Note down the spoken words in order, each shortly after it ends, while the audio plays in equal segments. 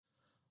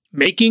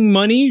Making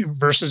money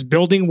versus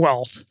building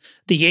wealth,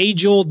 the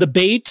age-old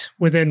debate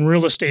within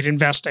real estate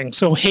investing.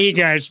 So, hey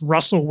guys,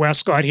 Russell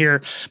Westcott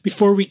here.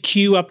 Before we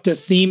cue up the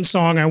theme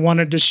song, I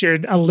wanted to share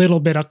a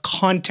little bit of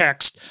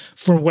context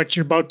for what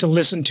you're about to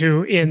listen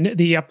to in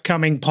the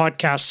upcoming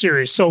podcast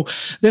series. So,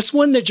 this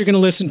one that you're going to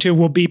listen to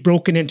will be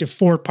broken into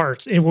 4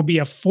 parts. It will be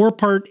a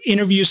 4-part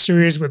interview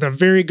series with a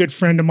very good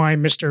friend of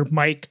mine, Mr.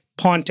 Mike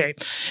Ponte.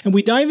 And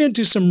we dive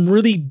into some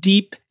really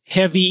deep,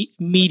 heavy,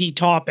 meaty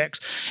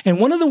topics. And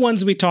one of the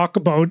ones we talk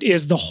about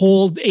is the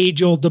whole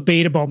age-old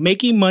debate about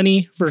making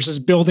money versus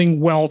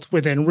building wealth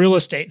within real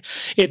estate.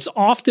 It's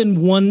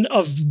often one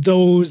of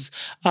those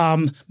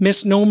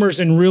misnomers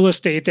in real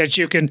estate that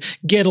you can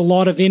get a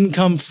lot of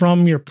income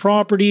from your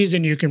properties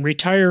and you can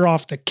retire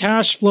off the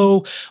cash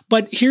flow.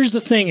 But here's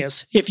the thing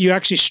is, if you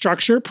actually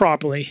structure it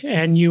properly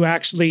and you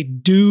actually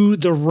do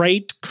the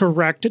right,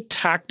 correct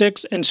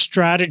tactics and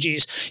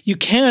strategies, you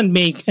can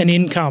make an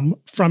income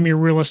from your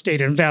real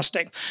estate investment.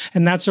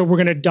 And that's what we're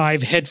going to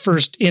dive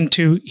headfirst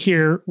into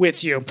here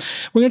with you.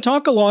 We're going to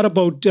talk a lot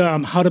about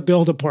how to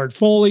build a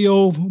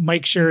portfolio.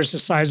 Mike shares the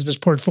size of his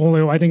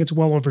portfolio. I think it's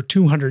well over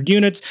 200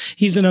 units.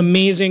 He's an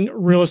amazing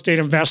real estate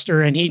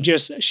investor, and he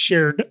just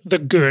shared the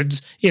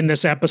goods in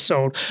this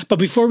episode. But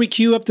before we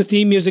cue up the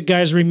theme music,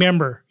 guys,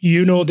 remember,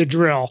 you know the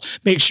drill.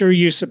 Make sure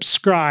you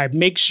subscribe.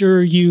 Make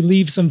sure you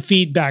leave some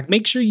feedback.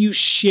 Make sure you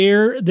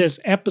share this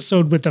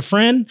episode with a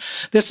friend.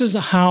 This is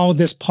how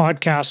this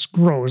podcast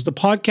grows. The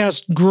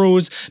podcast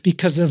grows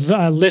because of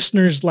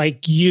listeners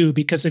like you,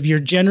 because of your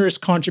generous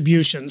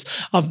contributions,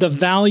 of the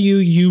value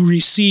you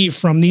receive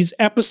from these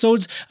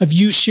episodes, of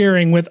you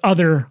sharing with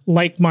other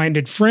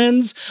like-minded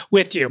friends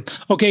with you.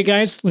 Okay,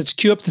 guys, let's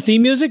cue up the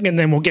theme music and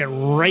then we'll get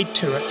right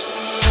to it.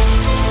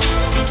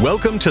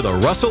 Welcome to the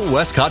Russell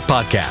Westcott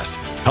Podcast,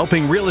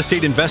 helping real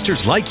estate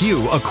investors like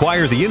you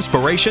acquire the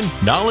inspiration,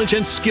 knowledge,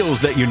 and skills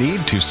that you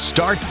need to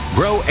start,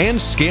 grow, and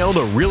scale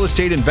the real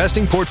estate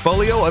investing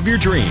portfolio of your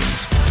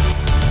dreams.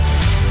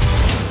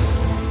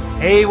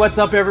 Hey, what's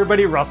up,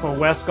 everybody? Russell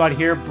Westcott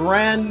here.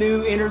 Brand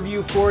new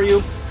interview for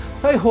you.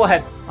 Tell you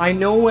what, I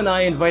know when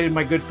I invited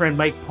my good friend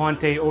Mike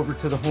Ponte over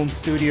to the home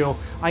studio,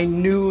 I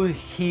knew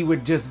he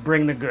would just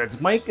bring the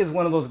goods. Mike is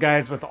one of those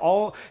guys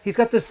he's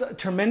got this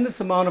tremendous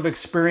amount of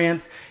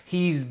experience.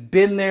 He's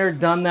been there,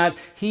 done that.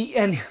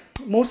 And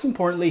most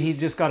importantly, he's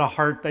just got a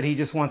heart that he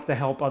just wants to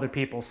help other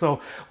people.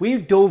 So we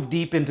dove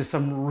deep into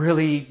some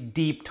really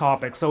deep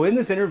topics. So in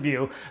this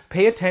interview,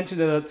 pay attention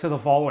to the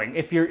following.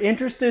 If you're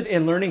interested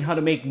in learning how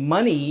to make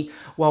money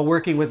while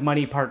working with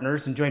money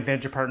partners and joint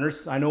venture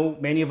partners, I know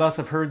many of us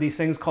have heard these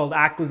things called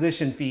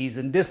acquisition fees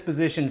and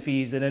disposition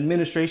fees and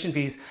administration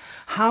fees.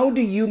 How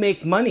do you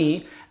make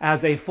money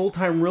as a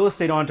full-time real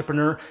estate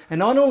entrepreneur? And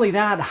not only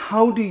that,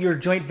 how do your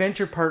joint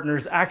venture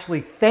partners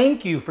actually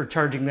thank you for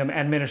charging them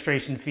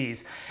administration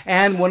fees?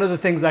 And one of the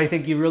things I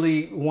think you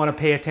really want to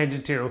pay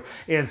attention to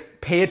is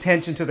pay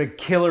attention to the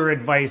killer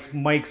advice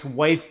Mike's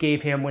wife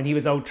gave him when he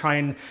was out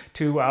trying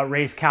to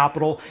raise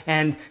capital.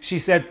 And she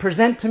said,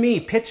 present to me,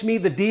 pitch me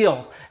the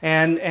deal.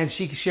 And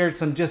she shared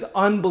some just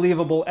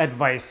unbelievable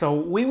advice. So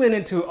we went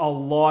into a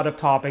lot of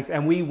topics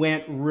and we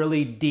went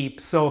really deep.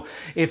 So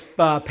if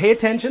pay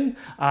attention,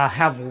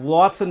 have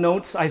lots of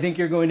notes. I think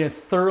you're going to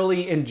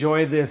thoroughly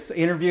enjoy this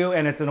interview,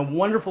 and it's a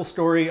wonderful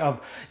story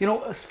of,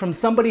 from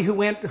somebody who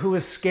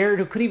was scared,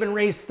 who couldn't even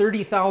raise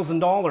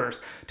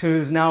 $30,000 to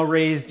who's now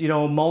raised,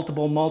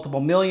 multiple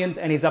millions,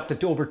 and he's up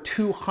to over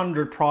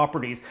 200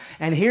 properties.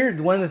 And here,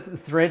 one of the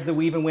threads that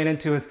we even went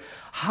into is,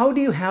 how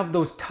do you have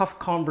those tough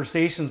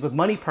conversations with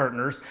money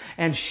partners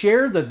and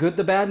share the good,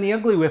 the bad, and the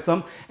ugly with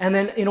them? And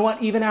then,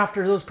 even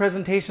after those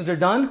presentations are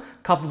done,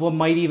 a couple of them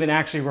might even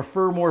actually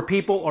refer more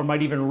people or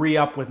might even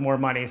re-up with more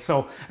money.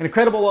 So an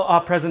incredible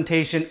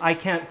presentation. I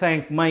can't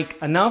thank Mike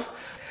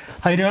enough.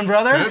 How you doing,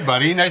 brother? Good,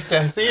 buddy. Nice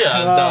to see you.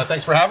 And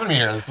thanks for having me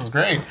here. This is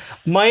great.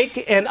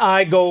 Mike and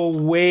I go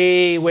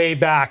way, way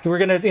back. We're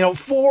going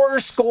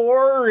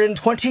to,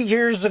 20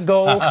 years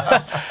ago.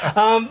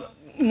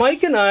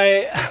 Mike and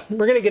I,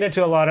 we're going to get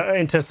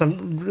into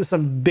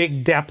some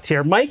big depth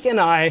here. Mike and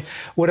I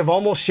would have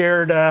almost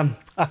shared a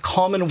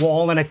common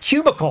wall and a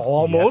cubicle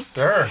almost.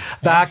 Yes, sir.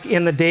 Back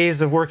in the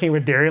days of working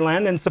with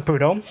Dairyland and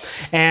Saputo.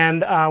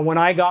 And when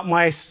I got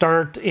my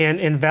start in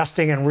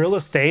investing in real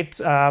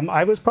estate,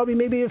 I was probably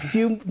maybe a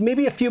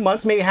few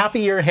months, maybe half a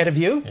year ahead of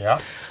you.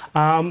 Yeah.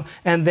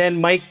 And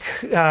then Mike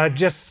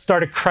just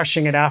started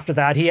crushing it after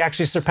that. He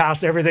actually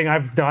surpassed everything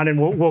I've done, and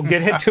we'll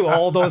get into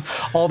all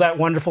that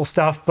wonderful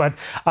stuff. But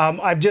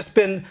I've just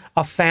been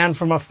a fan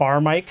from afar,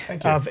 Mike,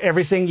 of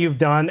everything you've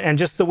done and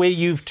just the way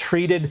you've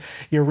treated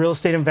your real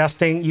estate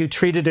investing. You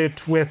treated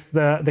it with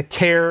the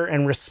care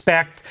and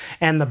respect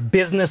and the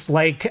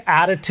business-like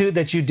attitude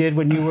that you did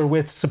when you were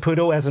with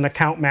Saputo as an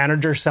account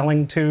manager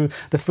selling to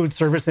the food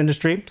service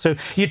industry. So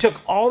you took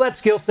all that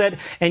skill set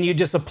and you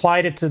just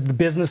applied it to the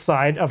business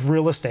side of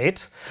real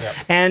estate. Yep.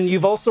 And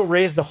you've also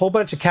raised a whole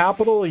bunch of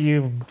capital.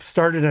 You've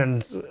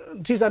started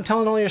geez, I'm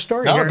telling all your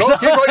story here. Keep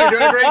going. You're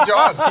doing a great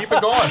job. Keep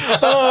it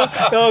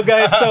going.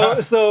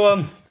 Guys.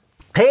 So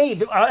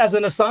Hey, as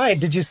an aside,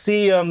 did you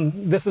see,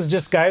 this is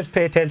just, guys,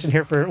 pay attention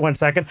here for 1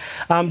 second.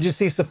 Did you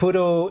see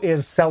Saputo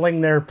is selling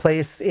their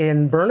place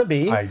in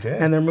Burnaby? I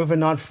did. And they're moving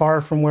not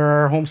far from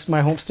where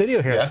my home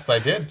studio here is. Yes, I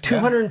did.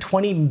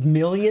 $220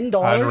 million?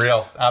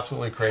 Unreal.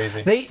 Absolutely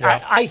crazy.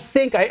 I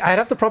think, I'd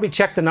have to probably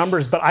check the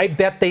numbers, but I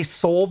bet they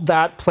sold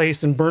that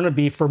place in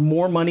Burnaby for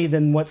more money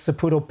than what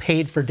Saputo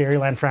paid for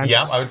Dairyland franchise.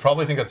 Yeah, I would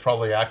probably think that's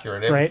probably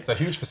accurate. Right? It's a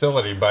huge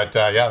facility, but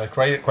yeah, they're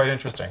quite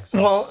interesting.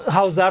 So. Well,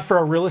 how's that for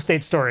a real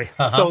estate story?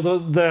 So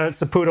the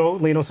Saputo,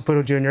 Lino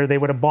Saputo Jr., they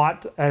would have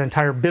bought an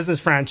entire business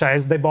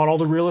franchise. They bought all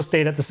the real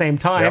estate at the same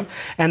time,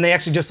 and they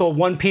actually just sold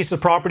one piece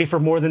of property for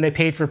more than they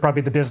paid for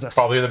probably the business.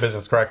 Probably the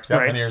business, correct. Yeah,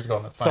 Right. many years ago,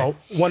 that's fine.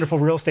 So, wonderful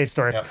real estate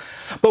story. Yep.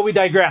 But we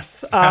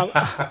digress.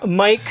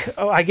 Mike,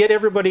 I get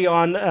everybody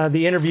on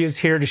the interviews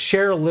here to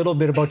share a little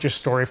bit about your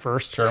story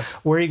first. Sure.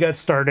 Where you got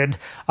started.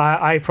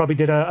 I probably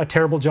did a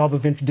terrible job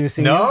of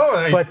introducing you.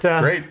 But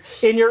great.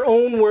 In your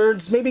own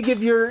words, maybe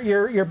give your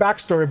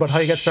backstory about how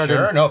you got started.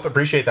 Sure, no,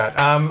 appreciate that.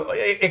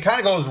 It kind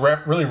of goes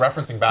really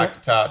referencing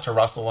back to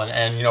Russell,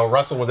 and you know,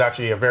 Russell was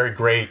actually a very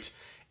great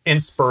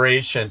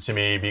inspiration to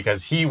me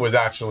because he was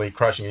actually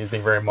crushing. He's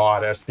being very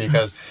modest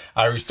because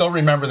I still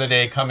remember the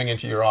day coming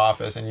into your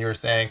office and you were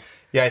saying,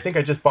 yeah, I think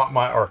I just bought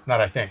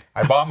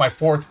I bought my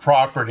fourth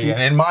property.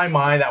 And in my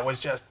mind, that was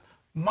just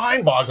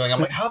mind-boggling. I'm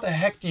like, how the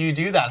heck do you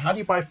do that? How do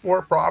you buy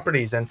 4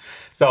 properties? And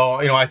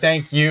so, you know, I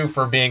thank you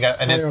for being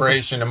an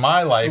inspiration to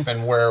my life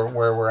and where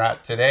we're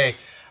at today.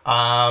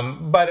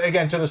 But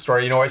again, to the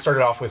story, you know, I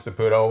started off with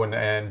Saputo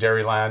and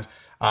Dairyland.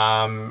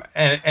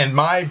 And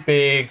my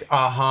big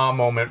aha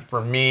moment for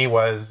me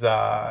was,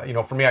 you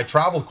know, for me, I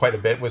traveled quite a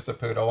bit with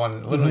Saputo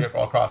and literally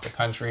all across the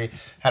country,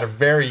 had a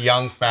very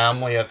young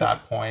family at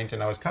that point,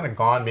 and I was kind of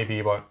gone maybe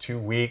about 2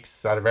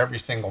 weeks out of every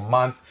single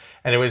month.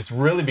 And it was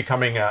really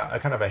becoming a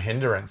kind of a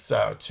hindrance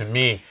to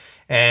me.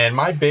 And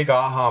my big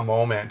aha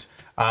moment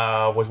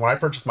was when I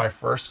purchased my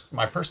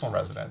personal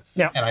residence.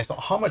 Yeah. And I saw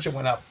how much it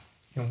went up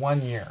in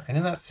 1 year. And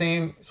in that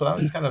so that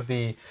was kind of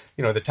the,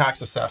 you know, the tax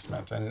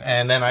assessment.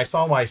 And then I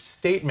saw my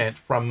statement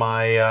from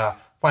my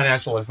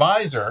financial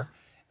advisor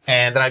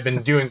and that I've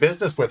been doing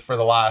business with for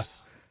the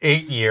last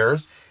 8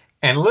 years,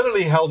 and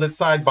literally held it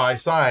side by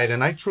side.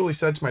 And I truly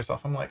said to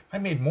myself, I'm like, I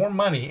made more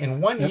money in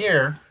 1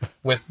 year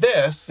with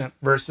this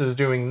versus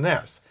doing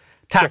this.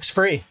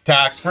 Tax-free.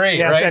 Tax-free,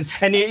 Yes, right?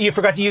 and you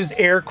forgot to use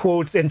air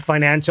quotes in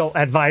financial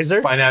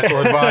advisor. Financial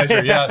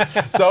advisor,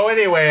 yes. So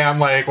anyway, I'm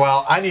like,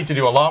 well, I need to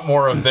do a lot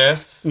more of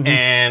this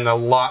and a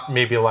lot,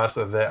 maybe less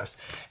of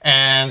this.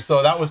 And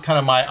so that was kind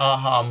of my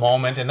aha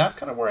moment. And that's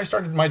kind of where I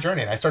started my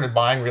journey. And I started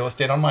buying real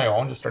estate on my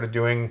own, just started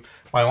doing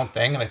my own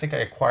thing. And I think I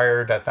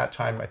acquired at that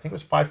time, I think it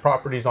was 5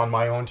 properties on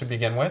my own to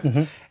begin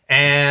with.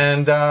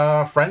 And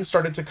friends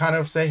started to kind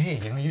of say, hey,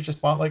 you know, you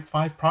just bought like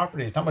 5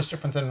 properties. Not much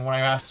different than when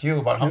I asked you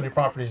about how many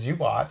properties you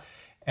bought.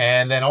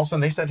 And then all of a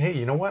sudden they said, hey,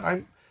 you know what?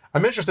 I'm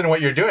interested in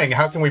what you're doing.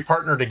 How can we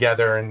partner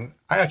together? And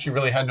I actually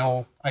really had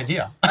no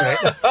idea.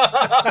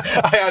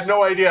 I had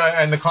no idea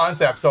and the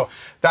concept. So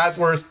that's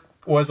where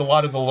was a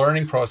lot of the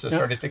learning process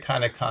started to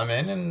kind of come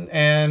in.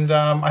 And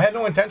I had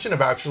no intention of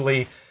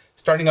actually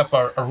starting up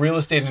a real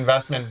estate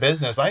investment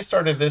business. I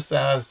started this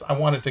as I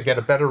wanted to get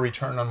a better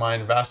return on my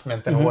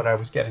investment than what I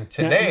was getting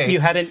today. You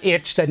had an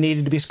itch that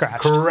needed to be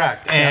scratched.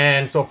 Correct.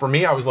 And so for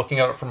me, I was looking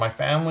out for my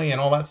family and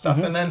all that stuff.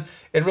 And then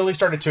it really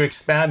started to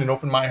expand and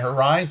open my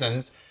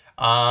horizons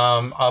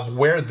of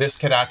where this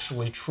could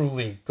actually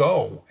truly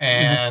go.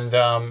 And,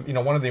 you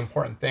know, one of the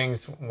important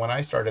things when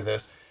I started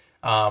this,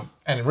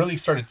 and really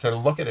started to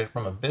look at it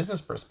from a business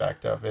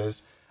perspective,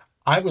 is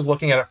I was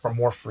looking at it for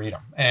more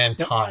freedom and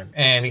time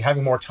and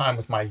having more time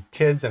with my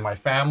kids and my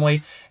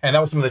family. And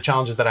that was some of the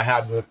challenges that I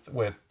had with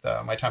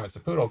my time at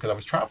Saputo, because I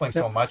was traveling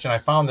so much. And I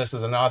found this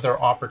as another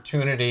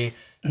opportunity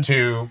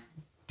to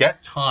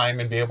get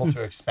time and be able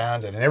to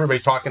expand it. And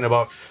everybody's talking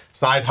about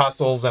side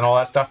hustles and all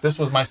that stuff. This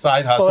was my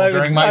side hustle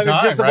during my time. I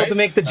was just about to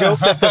make the joke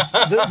that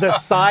the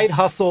side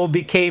hustle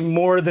became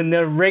more than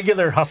the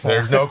regular hustle.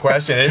 There's no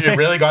question. It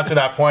really got to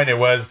that point. It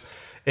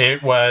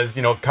was,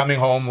 you know, coming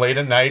home late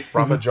at night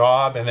from a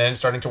job and then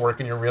starting to work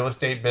in your real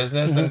estate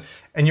business.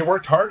 And you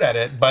worked hard at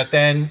it, but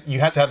then you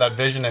had to have that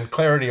vision and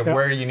clarity of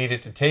where you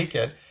needed to take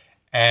it.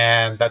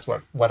 And that's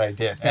what I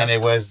did. And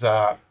it was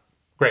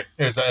great.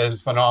 It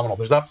was phenomenal.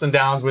 There's ups and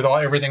downs with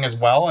everything as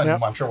well. And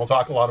I'm sure we'll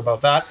talk a lot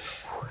about that.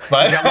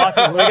 But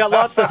we got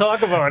lots to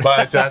talk about.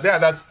 But yeah,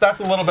 that's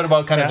a little bit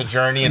about kind of the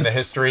journey and the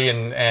history,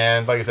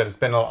 and like I said, it's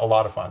been a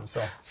lot of fun.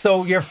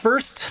 So your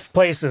first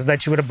places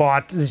that you would have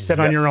bought, as you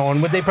said, on your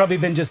own, would they probably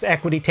been just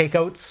equity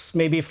takeouts,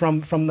 maybe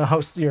from the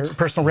house, your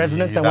personal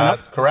residence?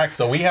 That's correct.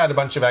 So we had a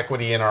bunch of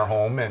equity in our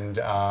home, and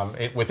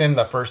within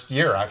the first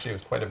year, actually, it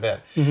was quite a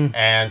bit.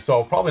 And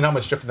so probably not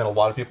much different than a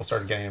lot of people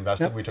started getting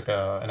invested. We took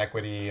an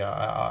equity,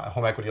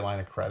 home equity line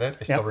of credit.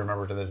 I still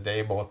remember to this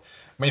day both.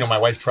 You know, my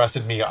wife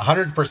trusted me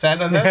 100%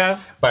 on this,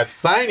 but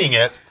signing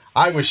it,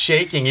 I was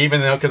shaking,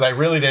 even though, because I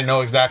really didn't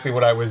know exactly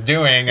what I was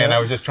doing, and I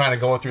was just trying to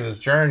go through this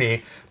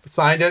journey.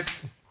 Signed it,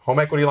 home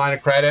equity line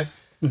of credit,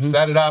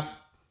 set it up,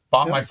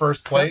 bought my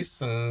first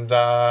place, and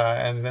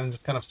then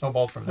just kind of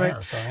snowballed from there.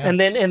 Right. So, And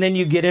then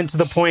you get into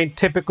the point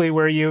typically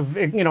where you've,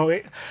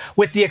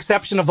 with the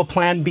exception of a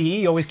plan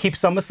B, you always keep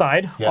some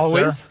aside, Yes,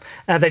 always,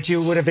 sir. that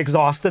you would have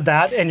exhausted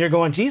that, and you're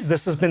going, geez,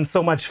 this has been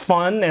so much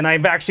fun, and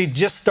I'm actually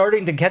just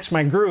starting to catch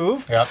my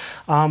groove. Yep.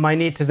 I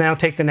need to now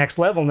take the next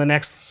level, and the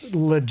next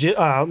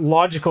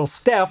logical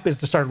step is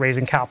to start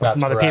raising capital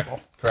from other people.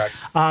 Correct.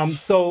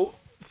 So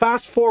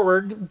fast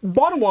forward,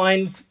 bottom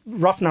line,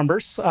 rough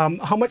numbers.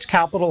 How much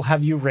capital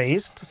have you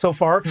raised so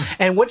far?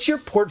 And what's your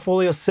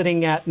portfolio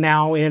sitting at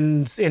now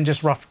in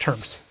just rough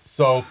terms?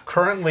 So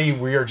currently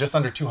we are just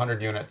under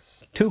 200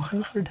 units.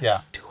 200?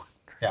 Yeah. 200.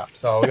 Yeah.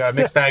 So we got a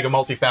mixed bag of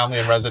multifamily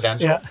and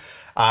residential. Yeah.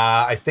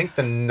 I think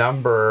the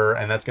number,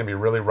 and that's going to be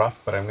really rough,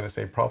 but I'm going to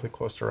say probably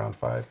close to around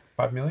 5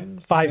 million.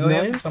 5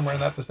 million? Somewhere in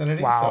that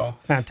vicinity. Wow, So,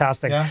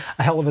 fantastic. yeah.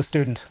 A hell of a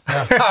student.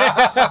 I'm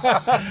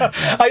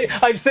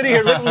sitting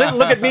here,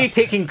 look at me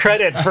taking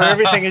credit for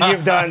everything that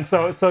you've done.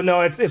 So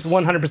no, it's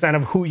 100%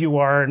 of who you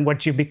are and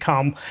what you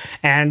become,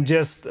 and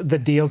just the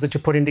deals that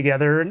you're putting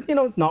together, and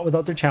not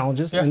without their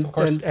challenges Yes, of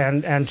course.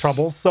 and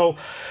troubles. So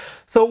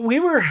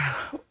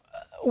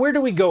where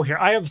do we go here?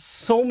 I have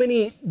so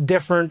many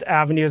different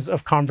avenues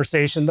of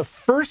conversation. The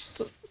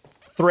first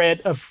thread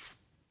of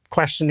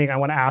questioning I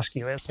want to ask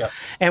you is,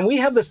 and we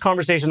have this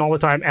conversation all the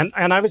time,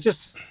 and I was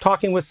just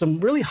talking with some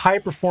really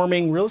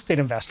high-performing real estate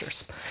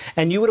investors,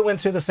 and you would have went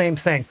through the same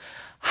thing.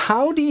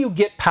 How do you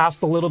get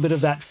past a little bit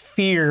of that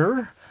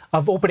fear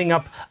of opening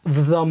up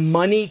the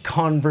money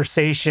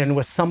conversation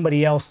with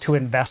somebody else to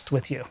invest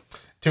with you?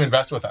 To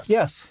invest with us?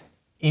 Yes.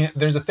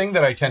 There's a thing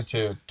that I tend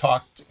to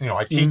talk,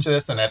 I teach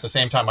this, and at the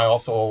same time, I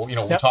also, we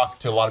talk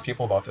to a lot of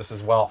people about this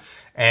as well.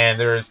 And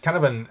there's kind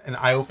of an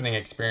eye-opening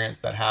experience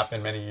that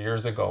happened many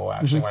years ago,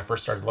 actually, when I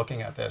first started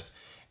looking at this.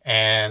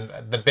 And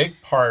the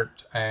big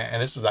part,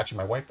 and this was actually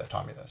my wife that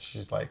taught me this.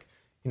 She's like,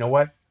 you know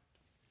what?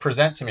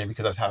 Present to me,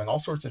 because I was having all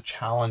sorts of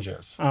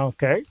challenges.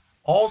 Okay.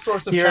 All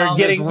sorts of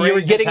challenges. You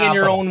were getting in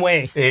your own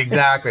way.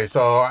 Exactly.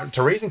 So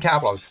to raising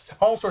capital,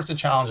 all sorts of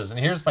challenges. And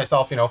here's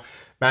myself,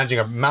 managing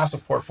a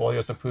massive portfolio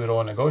of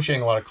Saputo,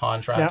 negotiating a lot of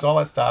contracts, all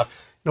that stuff.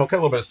 Kind of a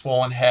little bit of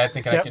swollen head,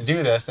 thinking I can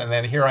do this. And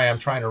then here I am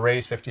trying to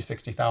raise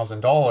 $50,000,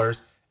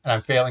 $60,000, and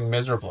I'm failing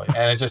miserably, and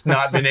I've just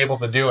not been able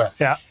to do it.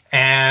 Yeah.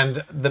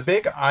 And the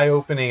big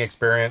eye-opening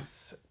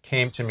experience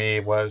came to me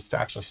was to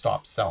actually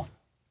stop selling,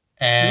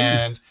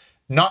 and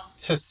not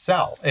to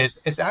sell.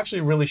 It's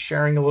actually really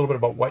sharing a little bit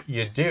about what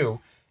you do,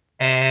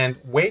 and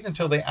wait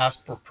until they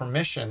ask for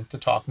permission to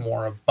talk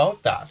more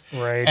about that.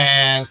 Right.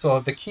 And so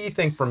the key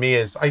thing for me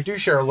is I do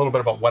share a little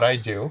bit about what I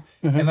do,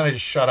 and then I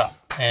just shut up.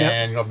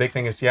 And big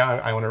thing is,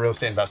 I own a real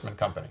estate investment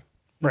company.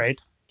 Right.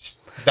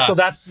 Done. So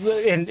that's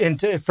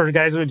for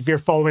guys, if you're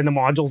following the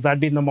modules, that'd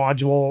be in the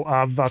module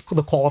of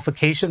the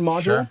qualification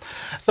module. Sure.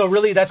 So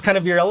really, that's kind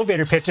of your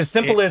elevator pitch. As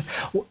simple as,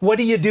 what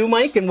do you do,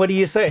 Mike, and what do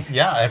you say?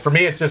 Yeah, and for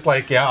me, it's just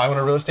like, I own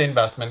a real estate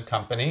investment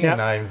company,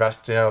 and I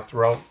invest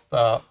throughout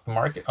the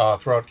market,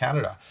 throughout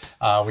Canada.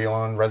 We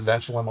own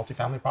residential and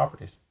multifamily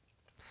properties.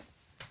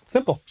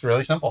 Simple. It's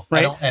really simple,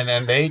 right? And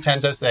then they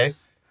tend to say,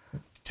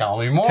 tell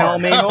me more. Tell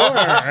me more,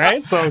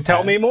 right? So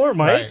tell me more,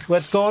 Mike. Right.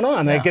 What's going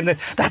on? Yeah. Like, and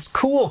that's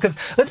cool, because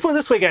let's put it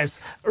this way,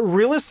 guys.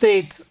 Real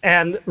estate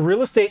and the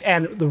real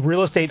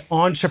estate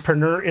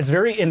entrepreneur is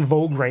very in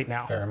vogue right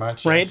now. Very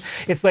much, right? yes.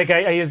 It's like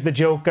I use the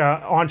joke,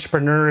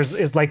 entrepreneurs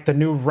is like the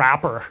new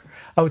rapper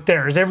out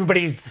there. As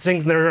everybody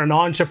thinks they're an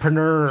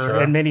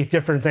entrepreneur and many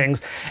different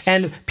things,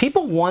 and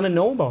people want to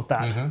know about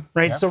that,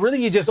 right? Yeah. So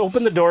really, you just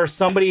open the door.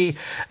 Somebody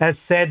has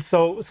said,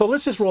 so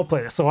let's just role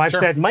play this. So I've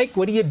said, Mike,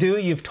 what do you do?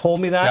 You've told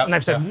me that, and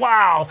I've said,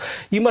 wow,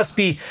 you must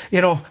be,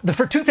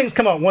 for two things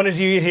come out. One is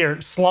you hear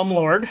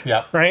slumlord,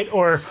 right?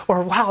 Or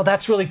wow,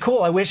 that's really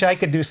cool. I wish I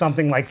could do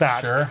something like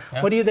that. Sure.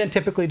 Yeah. What do you then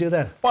typically do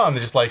then? Well, I'm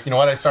just like,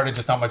 I started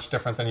just not much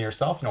different than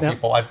yourself.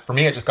 People. For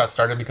me, I just got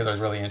started because I was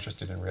really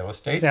interested in real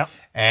estate,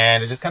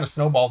 and it just kind of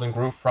snowballed and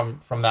grew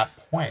from that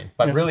point.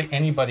 But really,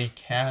 anybody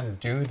can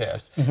do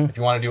this. If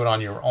you want to do it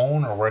on your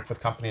own or work with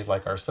companies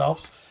like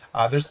ourselves,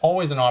 there's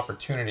always an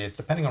opportunity. It's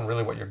depending on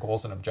really what your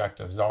goals and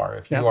objectives are.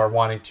 If you are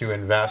wanting to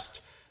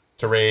invest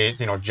to raise,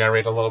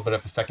 generate a little bit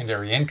of a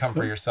secondary income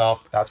for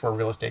yourself, that's where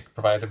real estate can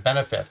provide a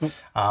benefit.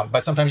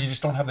 But sometimes you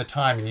just don't have the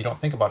time and you don't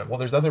think about it. Well,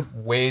 there's other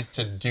ways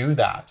to do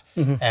that.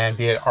 And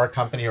be it our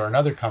company or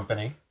another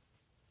company,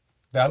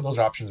 those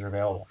options are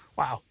available.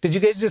 Wow. Did you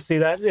guys just see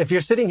that? If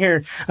you're sitting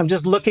here, I'm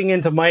just looking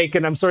into Mike,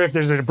 and I'm sorry if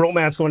there's a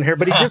bromance going here,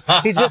 but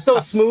he's just so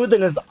smooth,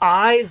 and his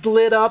eyes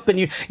lit up, and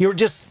you're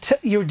just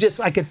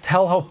I could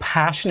tell how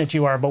passionate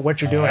you are about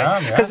what you're doing,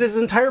 because his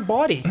entire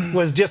body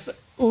was just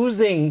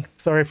oozing.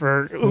 Sorry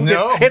for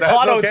it's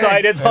hot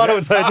outside. It's hot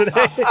outside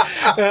today,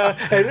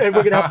 and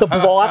we're gonna have to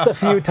blot a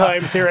few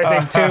times here, I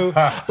think, too.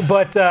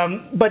 But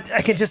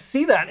I can just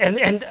see that,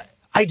 and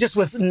I just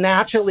was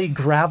naturally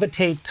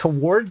gravitate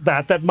towards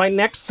that my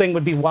next thing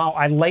would be, wow,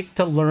 I'd like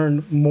to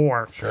learn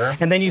more. Sure.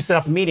 And then you set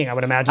up a meeting, I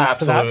would imagine.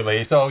 Absolutely.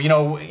 After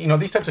that. So,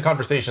 these types of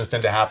conversations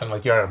tend to happen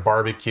like you're at a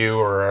barbecue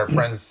or a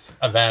friend's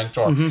event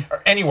or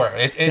anywhere.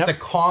 It's a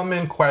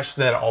common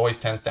question that always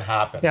tends to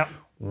happen. Yep.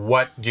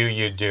 what do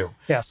you do?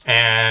 Yes.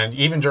 And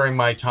even during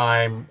my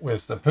time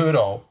with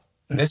Saputo,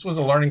 this was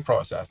a learning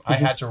process. I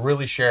had to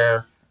really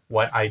share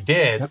what I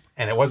did,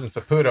 and it wasn't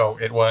Saputo,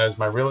 it was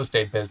my real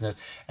estate business,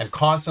 and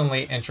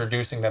constantly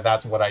introducing that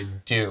that's what I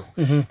do.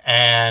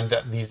 And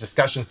these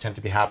discussions tend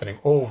to be happening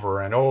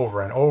over and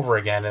over and over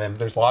again. And then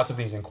there's lots of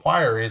these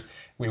inquiries.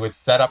 We would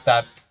set up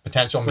that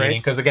potential meeting,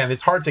 because again,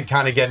 it's hard to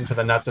kind of get into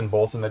the nuts and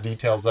bolts and the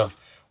details of,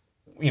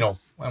 and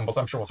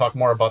I'm sure we'll talk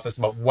more about this,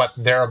 about what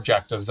their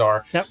objectives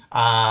are.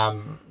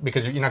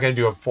 Because you're not going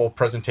to do a full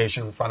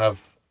presentation in front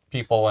of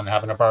people and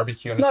having a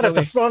barbecue. And Not at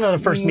the front of the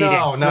first meeting.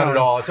 No, not at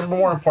all. It's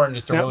more important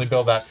just to really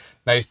build that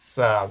nice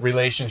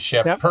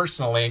relationship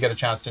personally and get a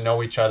chance to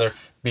know each other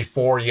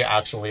before you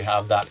actually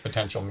have that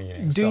potential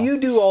meeting. Do you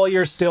do all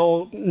your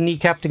still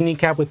kneecap to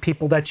kneecap with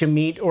people that you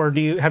meet, or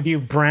have you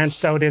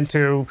branched out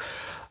into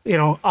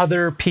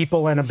other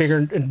people and a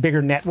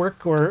bigger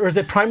network, or is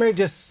it primarily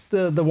just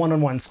the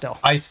one-on-one still?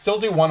 I still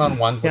do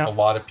one-on-ones with a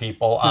lot of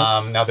people.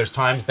 Now there's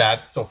times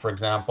that, so for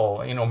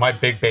example, my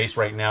big base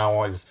right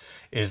now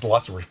is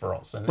lots of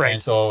referrals,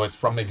 and so it's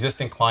from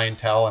existing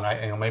clientele.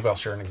 And maybe I'll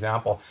share an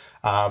example.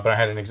 But I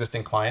had an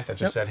existing client that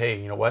just said, "Hey,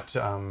 you know what?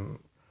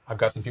 I've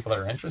got some people that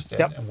are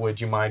interested.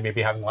 Would you mind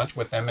maybe having lunch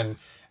with them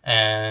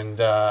and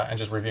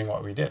just reviewing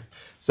what we did?"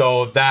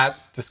 So that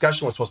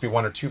discussion was supposed to be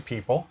 1 or 2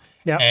 people.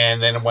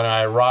 And then when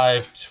I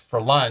arrived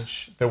for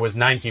lunch, there was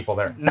 9 people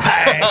there.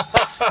 Nice.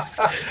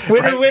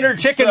 Winner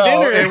chicken so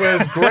dinner. It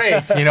was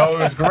great. It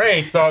was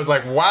great. So I was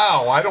like,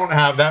 wow, I don't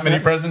have that many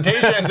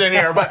presentations in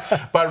here.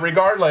 But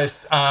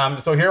regardless,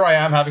 so here I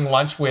am having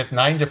lunch with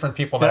 9 different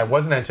people that I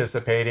wasn't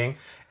anticipating,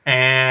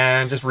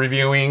 and just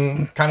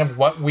reviewing kind of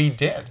what we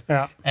did.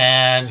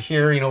 And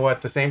here,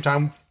 at the same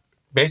time,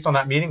 based on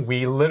that meeting,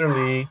 we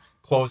literally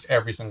closed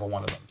every single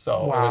one of them.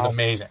 So it was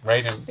amazing,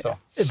 right? And so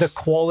the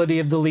quality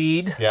of the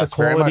lead, the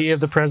quality of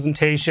the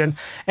presentation,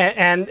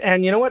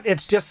 and you know what?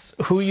 It's just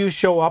who you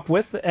show up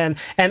with, and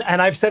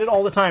I've said it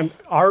all the time.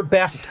 Our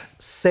best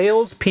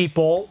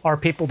salespeople are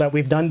people that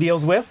we've done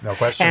deals with, no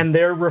question, and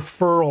their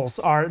referrals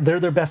they're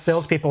their best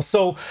salespeople.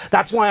 So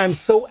that's why I'm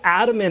so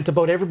adamant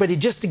about everybody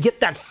just to get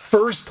that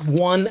first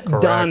one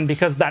done,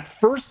 because that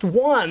first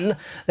one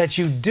that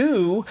you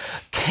do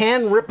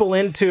can ripple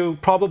into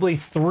probably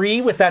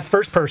 3 with that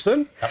first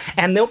person,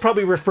 and they'll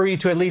probably refer you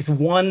to at least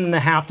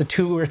 1.5 to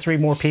 2 or 3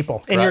 more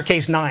people. In your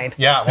case, 9.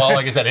 Yeah, well,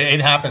 like I said,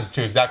 it happens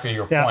to exactly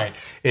your point,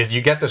 is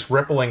you get this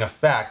rippling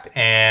effect.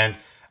 And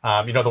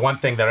the one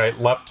thing that I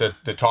love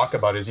to talk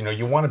about is,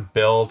 you want to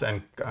build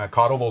and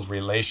coddle those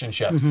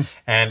relationships.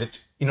 And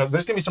it's, there's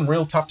going to be some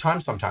real tough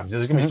times sometimes.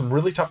 There's going to be some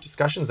really tough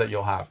discussions that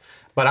you'll have.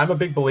 But I'm a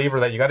big believer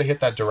that you got to hit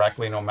that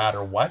directly no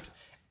matter what.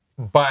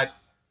 But,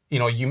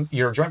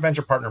 your joint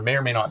venture partner may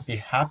or may not be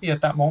happy at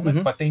that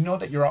moment, but they know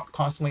that you're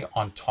constantly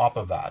on top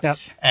of that.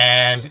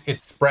 And it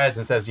spreads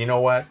and says, you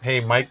know what? Hey,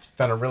 Mike's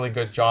done a really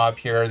good job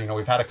here.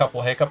 We've had a couple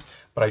of hiccups,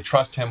 but I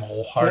trust him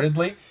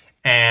wholeheartedly.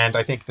 And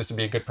I think this would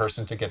be a good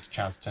person to get a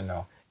chance to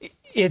know.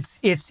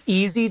 It's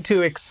easy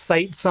to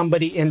excite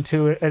somebody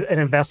into an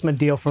investment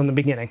deal from the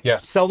beginning.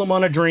 Sell them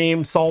on a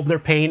dream, solve their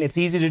pain. It's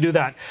easy to do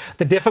that.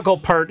 The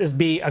difficult part is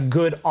be a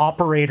good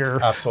operator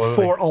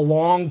for a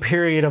long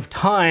period of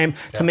time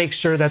to make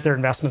sure that their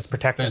investment's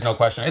protected. There's no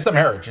question. It's a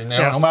marriage,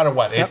 no matter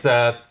what. It's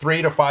a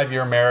 3 to 5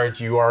 year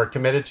marriage. You are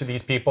committed to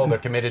these people. They're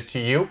committed to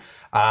you.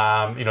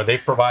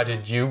 They've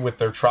provided you with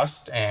their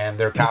trust and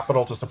their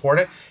capital to support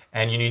it.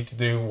 And you need to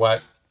do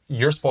what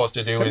you're supposed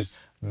to do, is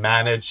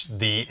manage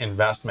the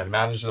investment,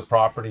 manage the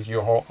property to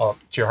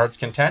your heart's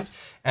content,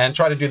 and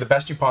try to do the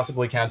best you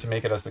possibly can to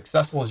make it as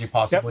successful as you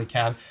possibly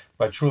can.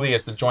 But truly,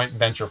 it's a joint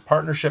venture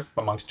partnership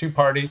amongst 2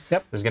 parties.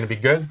 There's going to be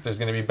goods, there's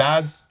going to be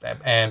bads,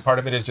 and part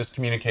of it is just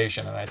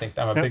communication. And I think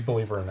I'm a big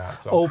believer in that.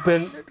 So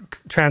open,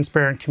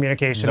 transparent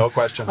communication. No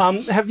question.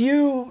 Have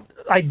you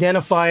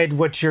identified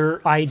what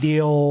your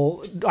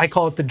ideal, I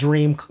call it the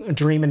dream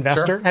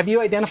investor. Have you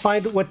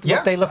identified what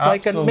they look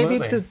like? And maybe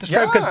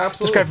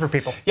describe for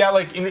people.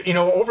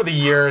 Over the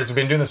years, we've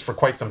been doing this for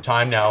quite some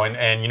time now,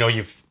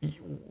 and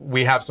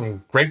we have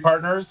some great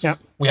partners.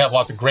 We have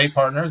lots of great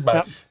partners,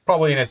 but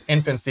probably in its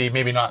infancy,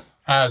 maybe not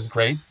as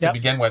great to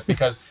begin with,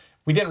 because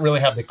we didn't really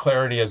have the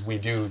clarity as we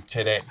do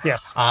today.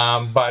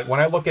 But when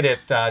I look at it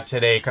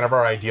today, kind of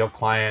our ideal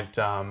client,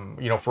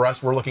 for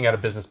us, we're looking at a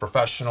business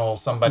professional,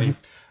 somebody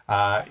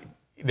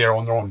they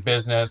own their own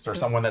business, or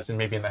someone that's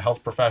maybe in the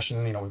health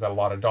profession. We've got a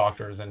lot of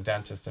doctors and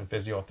dentists and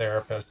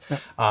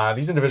physiotherapists.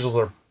 These individuals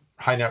are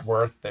high net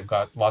worth. They've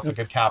got lots of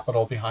good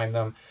capital behind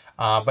them.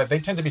 But they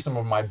tend to be some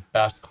of my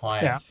best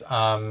clients.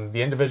 The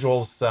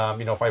individuals,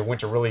 if I went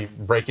to really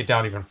break it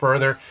down even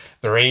further,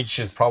 their age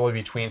is probably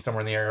between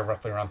somewhere in the area of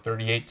roughly around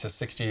 38 to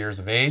 60 years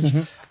of age. It's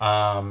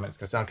going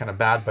to sound kind of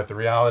bad, but the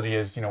reality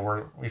is,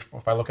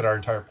 if I look at our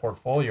entire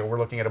portfolio, we're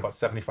looking at about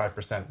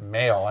 75%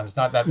 male. And it's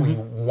not that we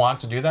want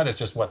to do that. It's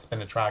just what's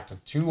been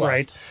attracted to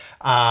us.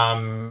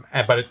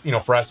 But it's,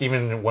 for us,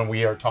 even when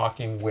we are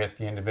talking with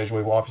the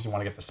individual, we obviously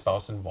want to get the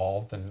spouse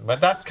involved. But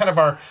that's kind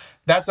of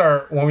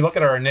when we look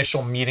at our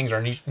initial meetings,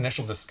 our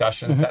initial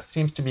discussions, that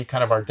seems to be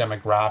kind of our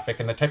demographic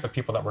and the type of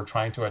people that we're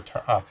trying to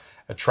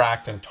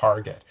attract and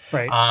target.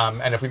 Right.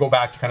 And if we go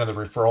back to kind of the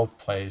referral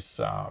place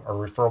or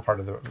referral part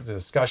of the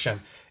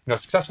discussion,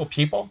 successful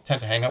people tend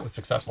to hang out with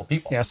successful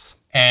people. Yes.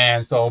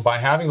 And so by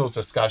having those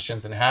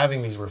discussions and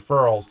having these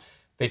referrals,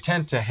 they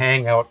tend to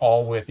hang out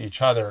all with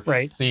each other.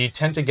 Right. So you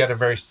tend to get a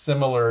very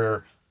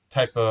similar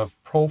type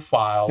of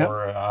profile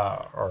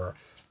or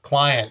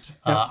client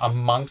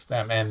amongst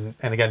them. And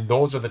again,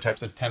 those are the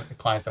types of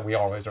clients that we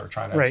always are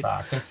trying to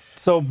attract.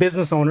 So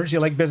business owners, you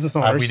like business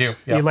owners. We do.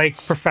 Yep. You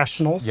like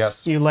professionals.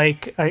 Yes. You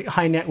like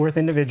high net worth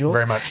individuals.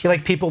 Very much. You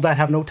like people that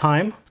have no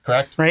time.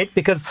 Correct. Right?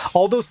 Because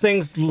all those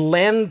things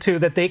lend to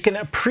that they can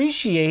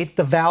appreciate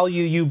the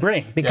value you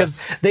bring because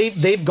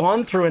they've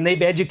gone through and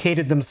they've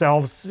educated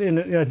themselves. In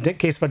a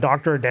case of a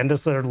doctor, a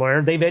dentist, or a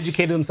lawyer, they've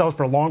educated themselves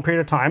for a long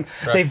period of time.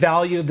 Correct. They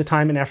value the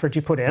time and effort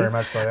you put in. Very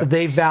much so, yeah.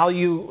 They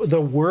value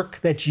the work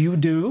that you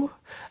do.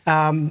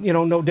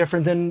 No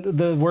different than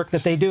the work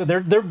that they do.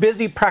 They're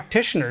busy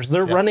practitioners.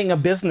 They're running a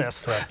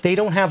business. Correct. They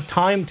don't have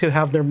time to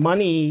have their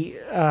money,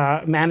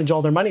 manage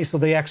all their money, so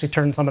they actually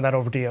turn some of that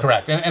over to you.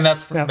 Correct. And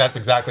that's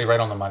exactly right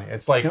on the money.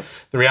 It's like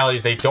the reality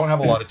is they don't have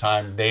a lot of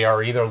time. They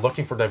are either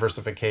looking for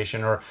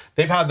diversification or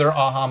they've had their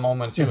aha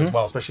moment too as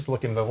well, especially if you're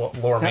looking in the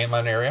lower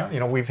mainland area.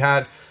 We've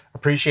had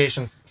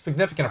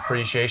significant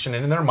appreciation,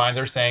 and in their mind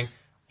they're saying,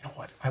 you know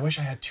what, I wish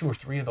I had 2 or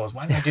 3 of those.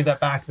 Why didn't I do that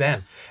back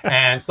then?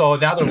 And so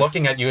now they're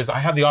looking at you as I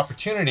have the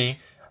opportunity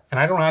and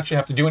I don't actually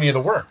have to do any of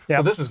the work.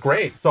 So this is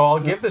great. So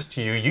I'll give this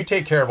to you. You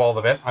take care of all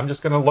of it. I'm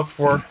just going to look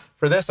for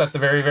this at the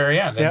very, very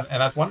end. And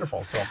that's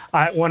wonderful. So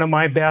one of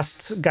my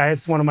best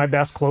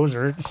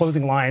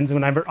closing lines,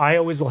 whenever I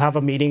always will have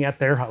a meeting at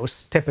their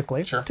house,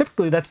 typically. Sure.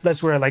 Typically,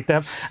 that's where I like to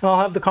have. And I'll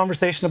have the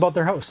conversation about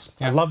their house.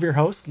 Yeah. I love your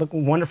house. Look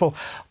wonderful.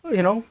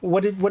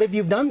 What have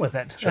you done with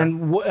it? Sure.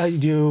 And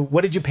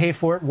what did you pay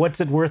for it?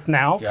 What's it worth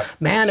now? Yep.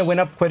 Man, it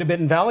went up quite a bit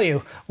in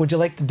value. Would you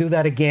like to do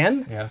that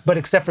again? Yes. But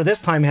except for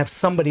this time, have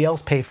somebody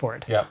else pay for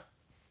it. Yep.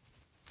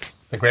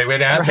 It's a great way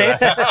to answer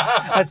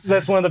that.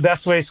 That's one of the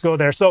best ways to go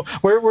there. So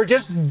we're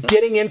just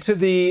getting into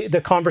the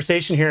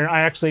conversation here.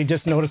 I actually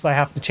just noticed I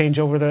have to change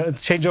over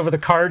the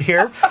card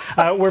here.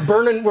 We're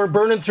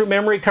burning through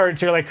memory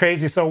cards here like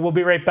crazy. So we'll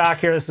be right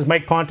back here. This is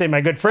Mike Ponte,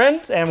 my good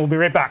friend, and we'll be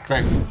right back.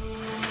 Great.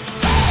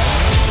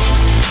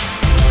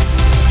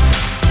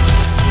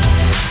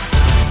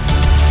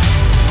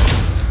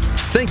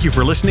 Thank you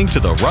for listening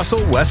to the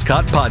Russell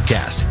Westcott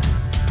Podcast.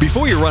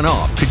 Before you run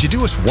off, could you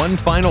do us one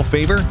final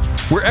favor?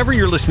 Wherever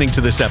you're listening to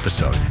this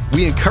episode,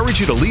 we encourage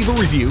you to leave a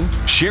review,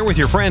 share with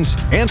your friends,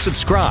 and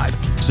subscribe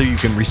so you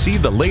can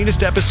receive the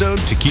latest episode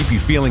to keep you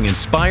feeling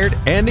inspired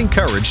and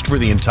encouraged for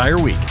the entire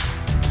week.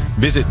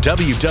 Visit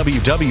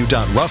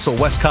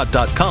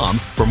www.russellwestcott.com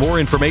for more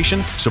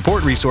information,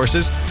 support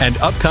resources, and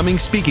upcoming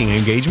speaking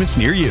engagements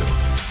near you.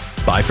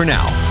 Bye for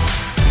now.